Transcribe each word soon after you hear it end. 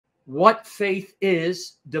what faith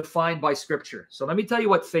is defined by Scripture. So let me tell you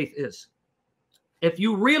what faith is. If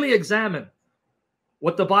you really examine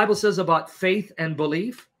what the Bible says about faith and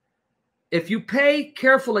belief, if you pay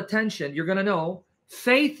careful attention, you're going to know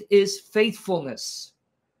faith is faithfulness.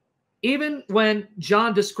 Even when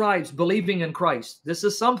John describes believing in Christ, this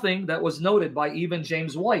is something that was noted by even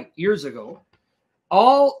James White years ago.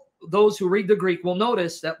 All those who read the Greek will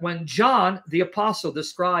notice that when John, the apostle,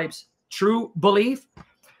 describes true belief,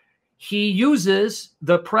 he uses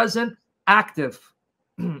the present active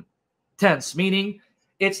tense, meaning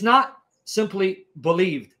it's not simply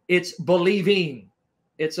believed, it's believing.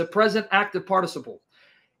 It's a present active participle.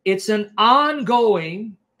 It's an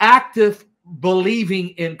ongoing active believing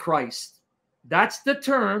in Christ. That's the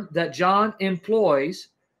term that John employs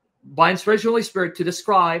by inspiration of the Holy Spirit to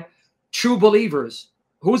describe true believers.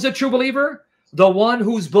 Who's a true believer? The one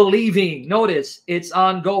who's believing. Notice, it's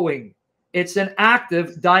ongoing. It's an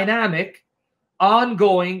active, dynamic,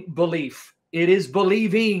 ongoing belief. It is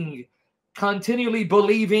believing, continually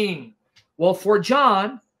believing. Well, for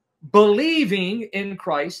John, believing in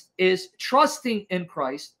Christ is trusting in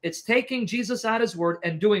Christ. It's taking Jesus at his word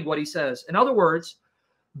and doing what he says. In other words,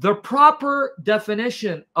 the proper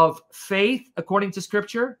definition of faith, according to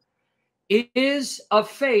Scripture, is a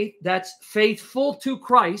faith that's faithful to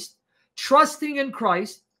Christ, trusting in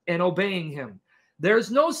Christ, and obeying him.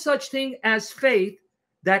 There's no such thing as faith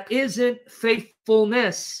that isn't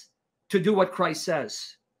faithfulness to do what Christ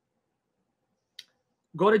says.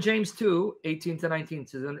 Go to James 2, 18 to 19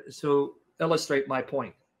 to illustrate my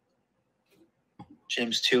point.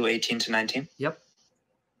 James 2, 18 to 19? Yep.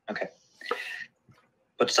 Okay.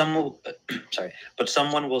 But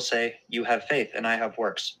someone will say, you have faith and I have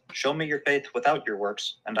works. Show me your faith without your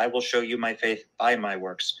works, and I will show you my faith by my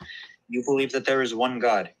works. You believe that there is one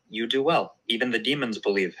God. You do well. Even the demons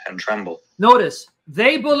believe and tremble. Notice,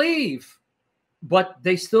 they believe, but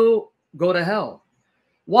they still go to hell.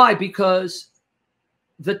 Why? Because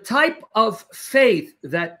the type of faith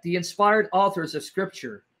that the inspired authors of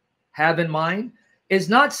Scripture have in mind is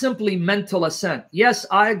not simply mental assent. Yes,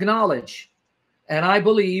 I acknowledge and I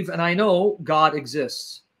believe and I know God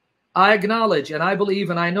exists. I acknowledge and I believe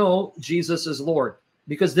and I know Jesus is Lord.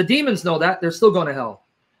 Because the demons know that. They're still going to hell.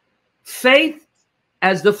 Faith,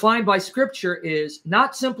 as defined by Scripture, is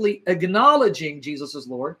not simply acknowledging Jesus as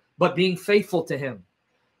Lord, but being faithful to him.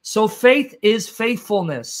 So faith is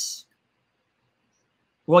faithfulness.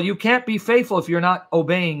 Well, you can't be faithful if you're not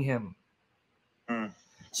obeying him.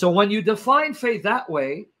 So when you define faith that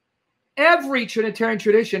way, every Trinitarian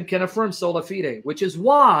tradition can affirm sola fide, which is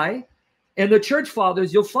why in the church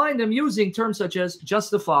fathers, you'll find them using terms such as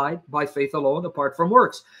justified by faith alone, apart from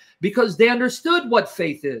works, because they understood what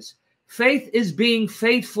faith is. Faith is being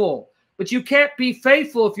faithful, but you can't be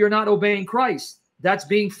faithful if you're not obeying Christ. That's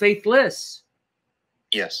being faithless.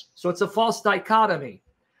 Yes. So it's a false dichotomy.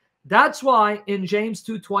 That's why in James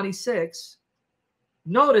 2:26,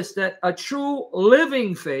 notice that a true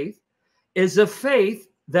living faith is a faith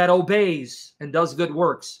that obeys and does good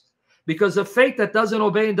works. Because a faith that doesn't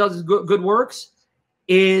obey and does good works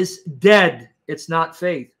is dead. It's not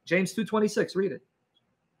faith. James 2:26, read it.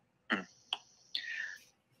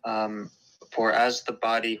 For as the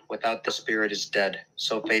body without the spirit is dead,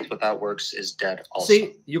 so faith without works is dead also.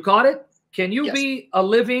 See, you caught it? Can you Yes. be a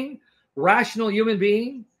living, rational human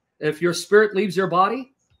being if your spirit leaves your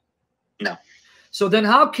body? No. So then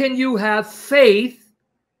how can you have faith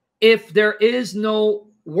if there is no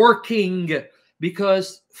working?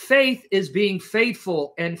 Because faith is being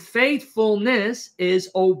faithful and faithfulness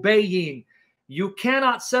is obeying. You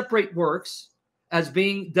cannot separate works as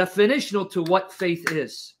being definitional to what faith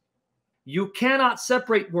is. You cannot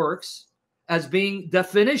separate works as being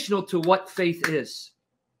definitional to what faith is.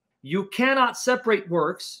 You cannot separate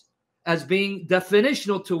works as being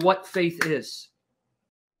definitional to what faith is.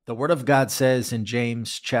 The Word of God says in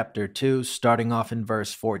James chapter 2, starting off in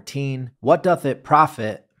verse 14, "What doth it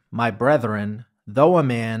profit, my brethren, though a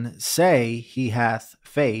man say he hath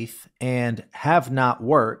faith and have not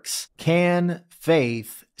works? Can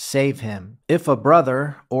faith save him? If a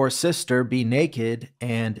brother or sister be naked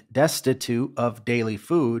and destitute of daily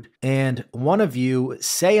food, and one of you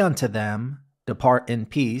say unto them, Depart in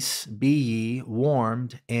peace, be ye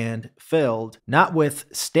warmed and filled,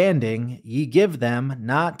 notwithstanding ye give them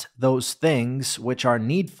not those things which are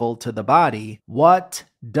needful to the body, what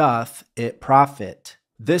doth it profit?"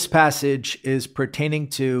 This passage is pertaining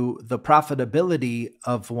to the profitability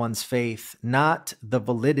of one's faith, not the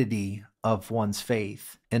validity of one's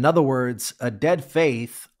faith. In other words, a dead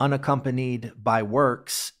faith unaccompanied by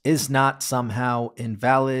works is not somehow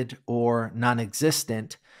invalid or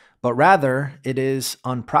non-existent, but rather it is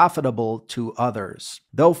unprofitable to others.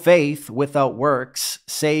 Though faith without works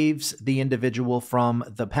saves the individual from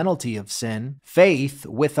the penalty of sin, faith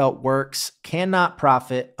without works cannot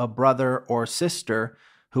profit a brother or sister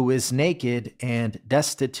who is naked and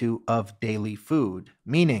destitute of daily food.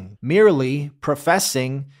 Meaning, merely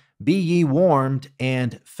professing, "Be ye warmed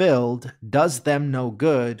and filled," does them no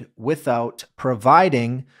good without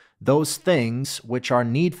providing those things which are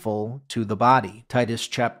needful to the body. Titus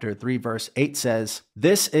chapter 3 verse 8 says,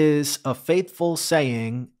 "This is a faithful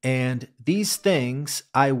saying, and these things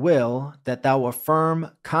I will that thou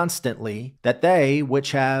affirm constantly, that they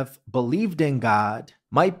which have believed in God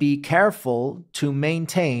might be careful to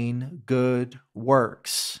maintain good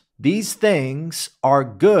works." These things are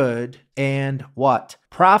good and what?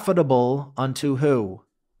 Profitable unto who?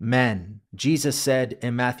 Men. Jesus said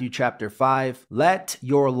in Matthew chapter 5, "Let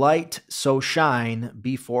your light so shine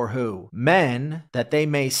before who? Men, that they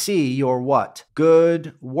may see your what?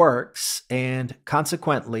 Good works, and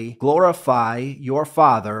consequently glorify your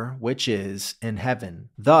Father which is in heaven."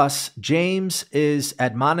 Thus, James is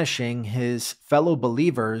admonishing his fellow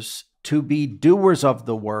believers to be doers of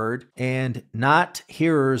the word and not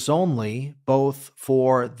hearers only, both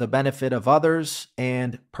for the benefit of others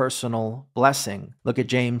and personal blessing. Look at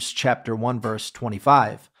James chapter 1 verse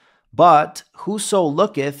 25. "But whoso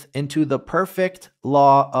looketh into the perfect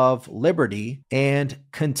law of liberty and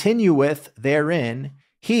continueth therein,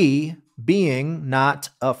 he, being not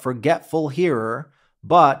a forgetful hearer,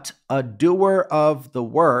 but a doer of the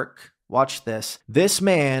work," watch this, "this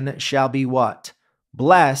man shall be what?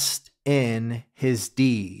 Blessed in his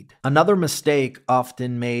deed." Another mistake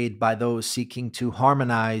often made by those seeking to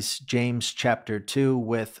harmonize James chapter 2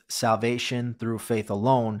 with salvation through faith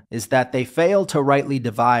alone is that they fail to rightly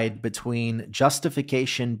divide between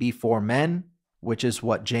justification before men, which is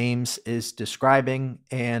what James is describing,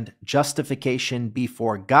 and justification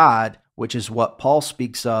before God, which is what Paul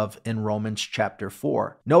speaks of in Romans chapter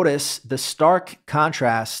 4. Notice the stark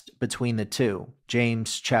contrast between the two.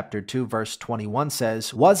 James chapter 2 verse 21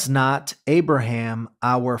 says, "Was not Abraham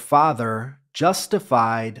our father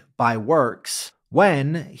justified by works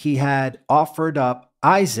when he had offered up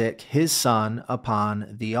Isaac his son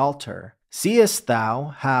upon the altar? Seest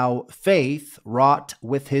thou how faith wrought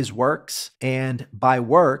with his works, and by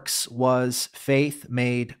works was faith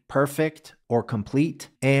made perfect or complete?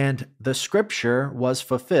 And the scripture was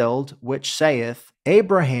fulfilled, which saith,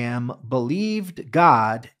 Abraham believed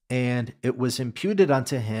God, and it was imputed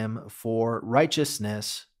unto him for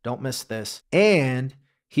righteousness." Don't miss this. "And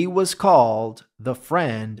he was called the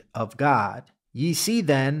friend of God. Ye see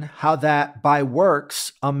then how that by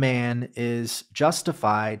works a man is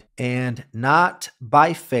justified, and not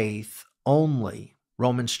by faith only."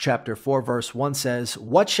 Romans chapter 4 verse 1 says,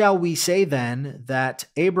 "What shall we say then that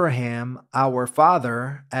Abraham our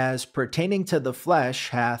father as pertaining to the flesh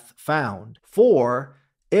hath found? For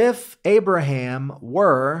if Abraham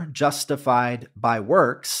were justified by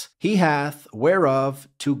works, he hath whereof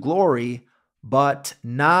to glory, but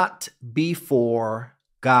not before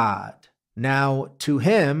God. Now to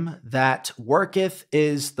him that worketh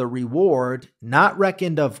is the reward not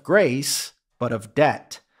reckoned of grace, but of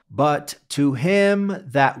debt. But to him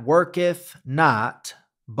that worketh not,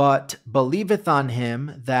 but believeth on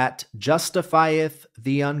him that justifieth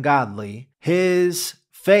the ungodly, his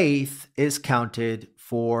faith is counted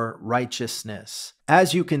for righteousness."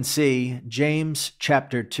 As you can see, James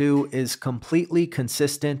chapter 2 is completely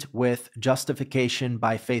consistent with justification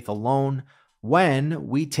by faith alone when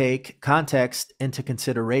we take context into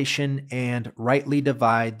consideration and rightly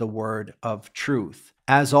divide the word of truth.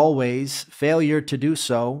 As always, failure to do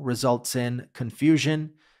so results in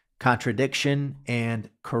confusion, contradiction, and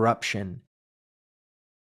corruption.